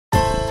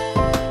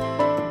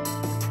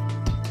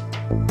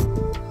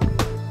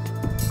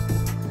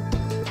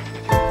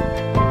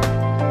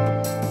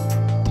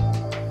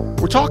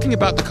talking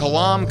about the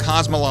Kalam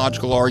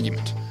Cosmological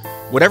argument.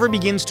 Whatever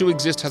begins to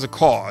exist has a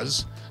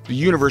cause. The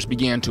universe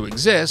began to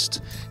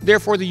exist,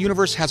 therefore the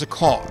universe has a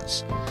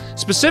cause.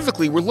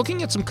 Specifically, we're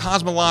looking at some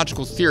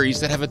cosmological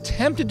theories that have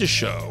attempted to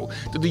show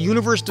that the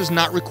universe does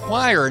not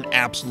require an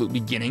absolute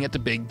beginning at the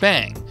Big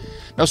Bang.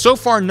 Now, so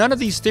far, none of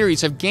these theories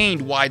have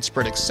gained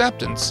widespread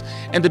acceptance,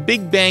 and the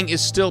Big Bang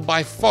is still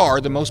by far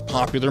the most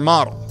popular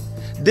model.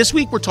 This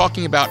week, we're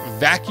talking about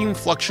vacuum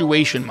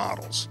fluctuation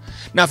models.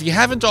 Now, if you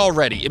haven't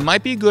already, it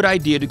might be a good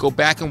idea to go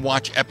back and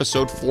watch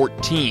episode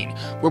 14,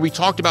 where we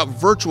talked about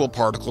virtual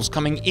particles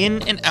coming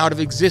in and out of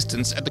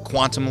existence at the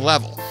quantum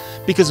level,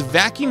 because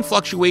vacuum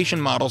fluctuation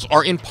models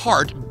are in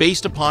part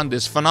based upon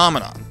this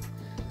phenomenon.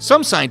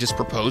 Some scientists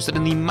propose that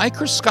in the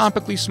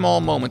microscopically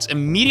small moments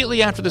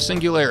immediately after the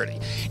singularity,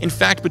 in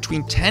fact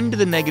between 10 to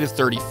the negative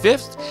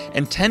 35th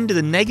and 10 to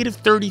the negative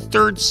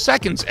 33rd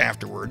seconds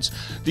afterwards,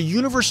 the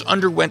universe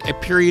underwent a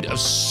period of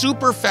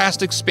super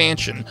fast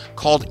expansion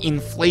called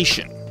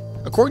inflation.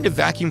 According to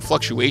vacuum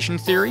fluctuation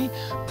theory,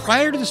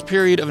 prior to this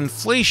period of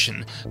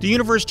inflation, the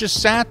universe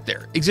just sat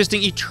there,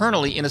 existing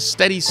eternally in a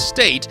steady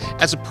state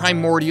as a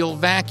primordial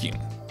vacuum.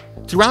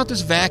 Throughout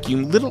this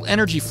vacuum, little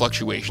energy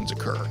fluctuations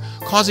occur,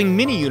 causing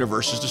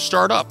mini-universes to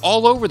start up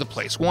all over the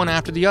place, one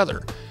after the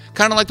other,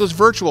 kind of like those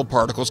virtual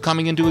particles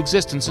coming into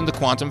existence in the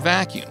quantum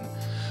vacuum.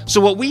 So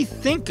what we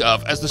think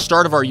of as the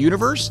start of our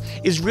universe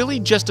is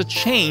really just a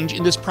change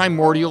in this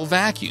primordial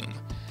vacuum.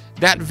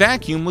 That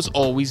vacuum was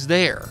always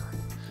there.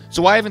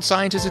 So why haven't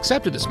scientists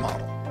accepted this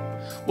model?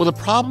 Well, the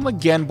problem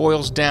again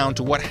boils down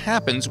to what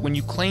happens when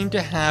you claim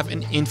to have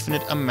an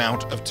infinite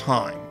amount of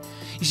time.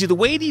 You see, the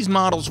way these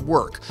models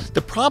work,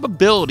 the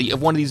probability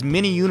of one of these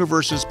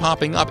mini-universes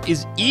popping up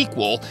is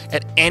equal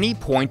at any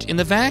point in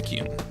the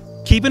vacuum.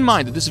 Keep in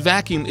mind that this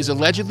vacuum is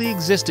allegedly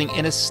existing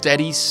in a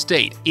steady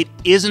state. It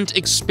isn't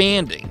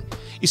expanding.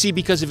 You see,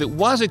 because if it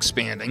was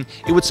expanding,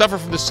 it would suffer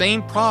from the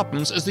same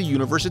problems as the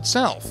universe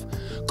itself.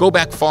 Go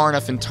back far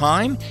enough in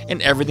time,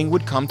 and everything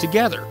would come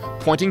together,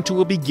 pointing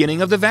to a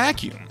beginning of the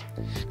vacuum.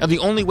 Now, the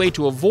only way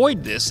to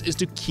avoid this is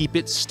to keep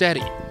it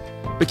steady.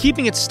 But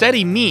keeping it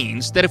steady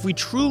means that if we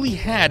truly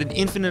had an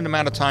infinite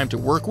amount of time to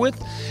work with,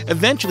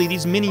 eventually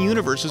these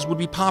mini-universes would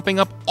be popping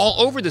up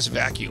all over this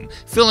vacuum,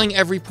 filling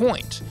every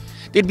point.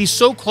 They'd be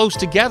so close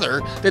together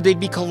that they'd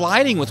be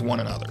colliding with one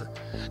another.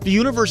 The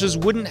universes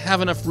wouldn't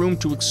have enough room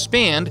to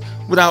expand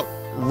without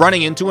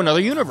running into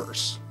another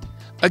universe.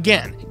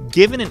 Again,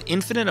 given an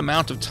infinite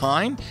amount of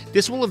time,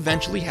 this will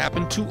eventually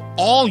happen to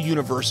all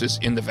universes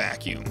in the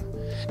vacuum.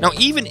 Now,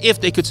 even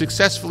if they could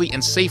successfully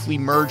and safely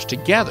merge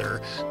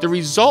together, the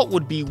result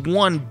would be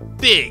one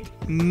big,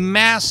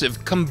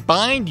 massive,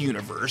 combined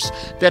universe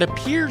that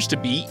appears to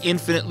be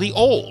infinitely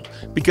old,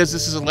 because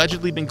this has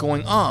allegedly been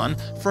going on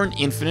for an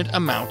infinite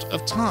amount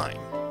of time.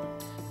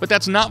 But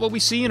that's not what we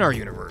see in our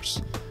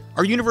universe.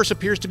 Our universe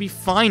appears to be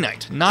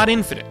finite, not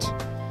infinite.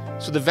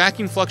 So the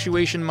vacuum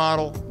fluctuation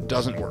model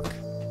doesn't work.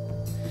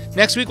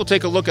 Next week, we'll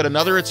take a look at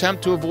another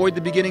attempt to avoid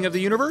the beginning of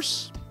the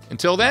universe.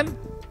 Until then,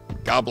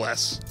 God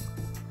bless.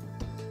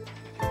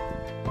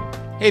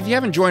 Hey, if you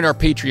haven't joined our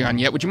Patreon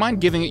yet, would you mind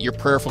giving it your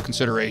prayerful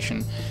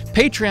consideration?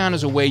 Patreon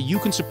is a way you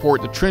can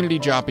support the Trinity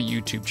Joppa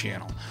YouTube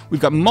channel. We've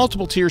got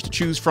multiple tiers to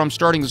choose from,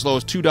 starting as low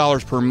as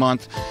 $2 per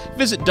month.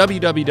 Visit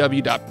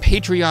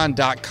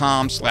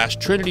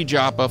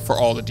www.patreon.com/TrinityJoppa for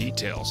all the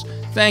details.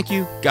 Thank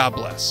you. God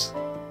bless.